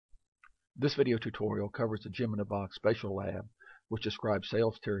This video tutorial covers the Gem-in-a-Box SpatiaLab, which describes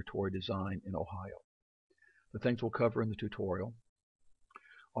sales territory design in Ohio. The things we'll cover in the tutorial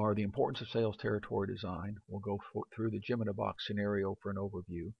are the importance of sales territory design. We'll go through the Gem-in-a-Box scenario for an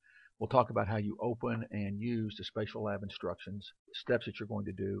overview. We'll talk about how you open and use the SpatiaLab instructions, the steps that you're going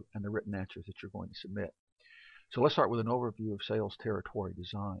to do, and the written answers that you're going to submit. So let's start with an overview of sales territory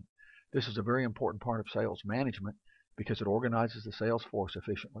design. This is a very important part of sales management because it organizes the sales force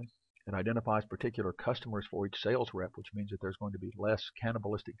efficiently. It identifies particular customers for each sales rep, which means that there's going to be less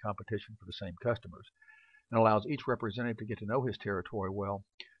cannibalistic competition for the same customers, and allows each representative to get to know his territory well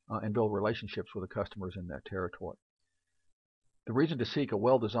and build relationships with the customers in that territory. The reason to seek a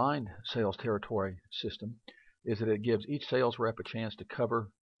well-designed sales territory system is that it gives each sales rep a chance to cover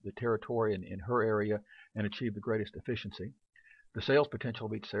the territory in her area and achieve the greatest efficiency. The sales potential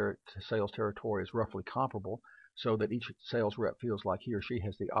of each sales territory is roughly comparable, so that each sales rep feels like he or she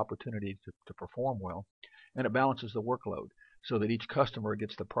has the opportunity to perform well, and it balances the workload so that each customer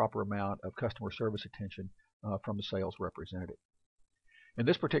gets the proper amount of customer service attention from the sales representative. In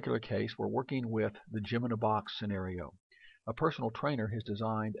this particular case, we're working with the Gem-in-a-Box scenario. A personal trainer has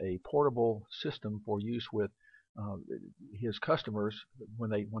designed a portable system for use with his customers when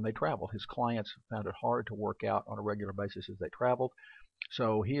they travel. His clients found it hard to work out on a regular basis as they traveled,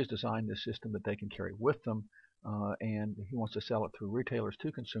 so he has designed this system that they can carry with them, and he wants to sell it through retailers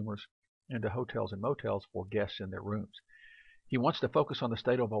to consumers and to hotels and motels for guests in their rooms. He wants to focus on the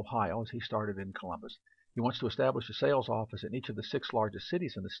state of Ohio, as he started in Columbus. He wants to establish a sales office in each of the 6 largest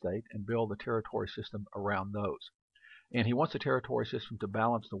cities in the state and build a territory system around those. And he wants the territory system to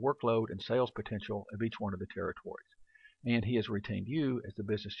balance the workload and sales potential of each one of the territories. And he has retained you as the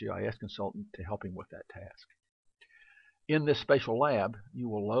business GIS consultant to help him with that task. In this SpatiaLab, you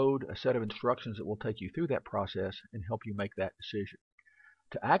will load a set of instructions that will take you through that process and help you make that decision.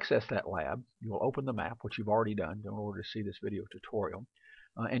 To access that lab, you will open the map, which you've already done in order to see this video tutorial,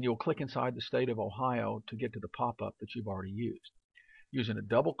 and you'll click inside the state of Ohio to get to the pop-up that you've already used. Using a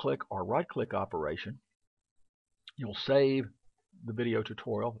double-click or right-click operation, you'll save the video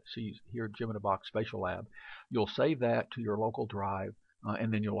tutorial. See here, Gem-in-a-Box SpatiaLab. You'll save that to your local drive,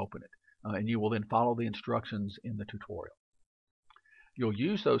 and then you'll open it. And you will then follow the instructions in the tutorial. You'll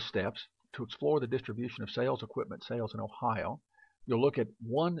use those steps to explore the distribution of sales equipment sales in Ohio. You'll look at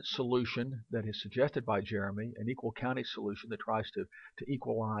one solution that is suggested by Jeremy, an equal county solution that tries to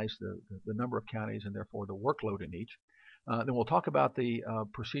equalize the number of counties and therefore the workload in each. Then we'll talk about the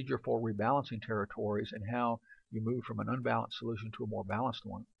procedure for rebalancing territories and how you move from an unbalanced solution to a more balanced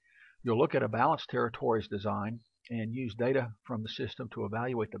one. You'll look at a balanced territories design and use data from the system to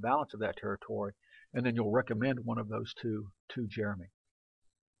evaluate the balance of that territory, and then you'll recommend one of those two to Jeremy.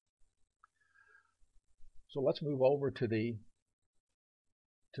 So let's move over to the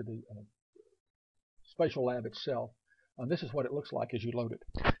SpatiaLab itself. This is what it looks like as you load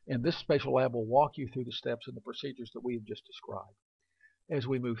it. And this SpatiaLab will walk you through the steps and the procedures that we have just described. As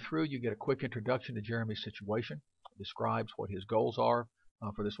we move through, you get a quick introduction to Jeremy's situation. It describes what his goals are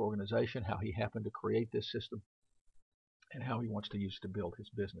for this organization, how he happened to create this system, and how he wants to use it to build his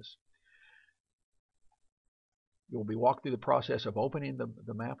business. You'll be walked through the process of opening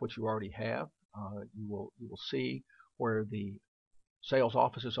the map, which you already have. You will see where the sales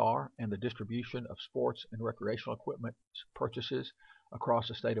offices are and the distribution of sports and recreational equipment purchases across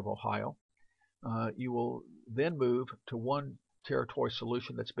the state of Ohio. You will then move to one territory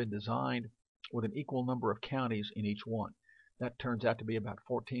solution that's been designed with an equal number of counties in each one. That turns out to be about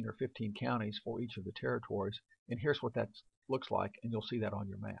 14 or 15 counties for each of the territories, and here's what that looks like, and you'll see that on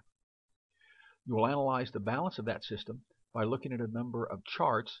your map. You will analyze the balance of that system by looking at a number of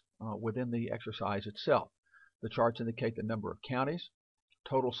charts within the exercise itself. The charts indicate the number of counties,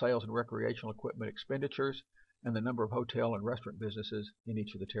 total sales and recreational equipment expenditures, and the number of hotel and restaurant businesses in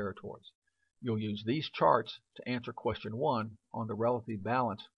each of the territories. You'll use these charts to answer question 1 on the relative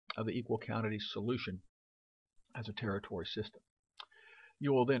balance of the equal counties solution as a territory system.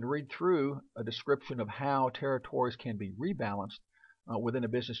 You will then read through a description of how territories can be rebalanced within a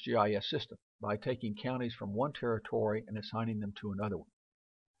business GIS system by taking counties from one territory and assigning them to another one.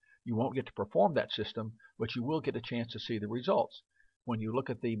 You won't get to perform that system, but you will get a chance to see the results when you look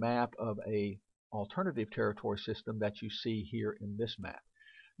at the map of an alternative territory system that you see here in this map.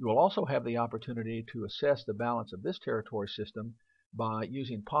 You will also have the opportunity to assess the balance of this territory system by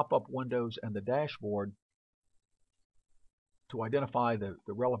using pop-up windows and the dashboard to identify the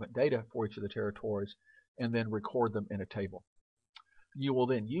relevant data for each of the territories and then record them in a table. You will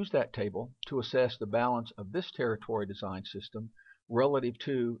then use that table to assess the balance of this territory design system relative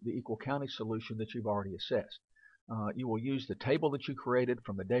to the equal county solution that you've already assessed. You will use the table that you created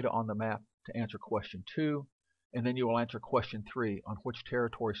from the data on the map to answer question 2, and then you will answer question 3 on which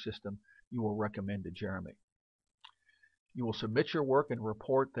territory system you will recommend to Jeremy. You will submit your work and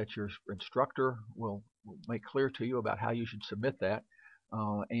report that your instructor will make clear to you about how you should submit that,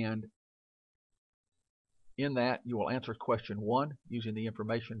 and in that you will answer question 1 using the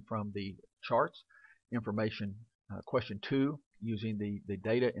information from the charts, question 2 using the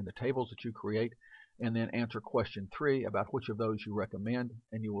data in the tables that you create, and then answer question 3 about which of those you recommend,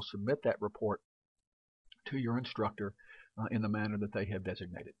 and you will submit that report to your instructor in the manner that they have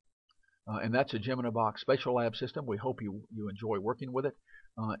designated. And that's a Gemini Box SpatiaLab system. We hope you enjoy working with it,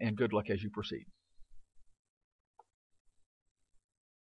 and good luck as you proceed.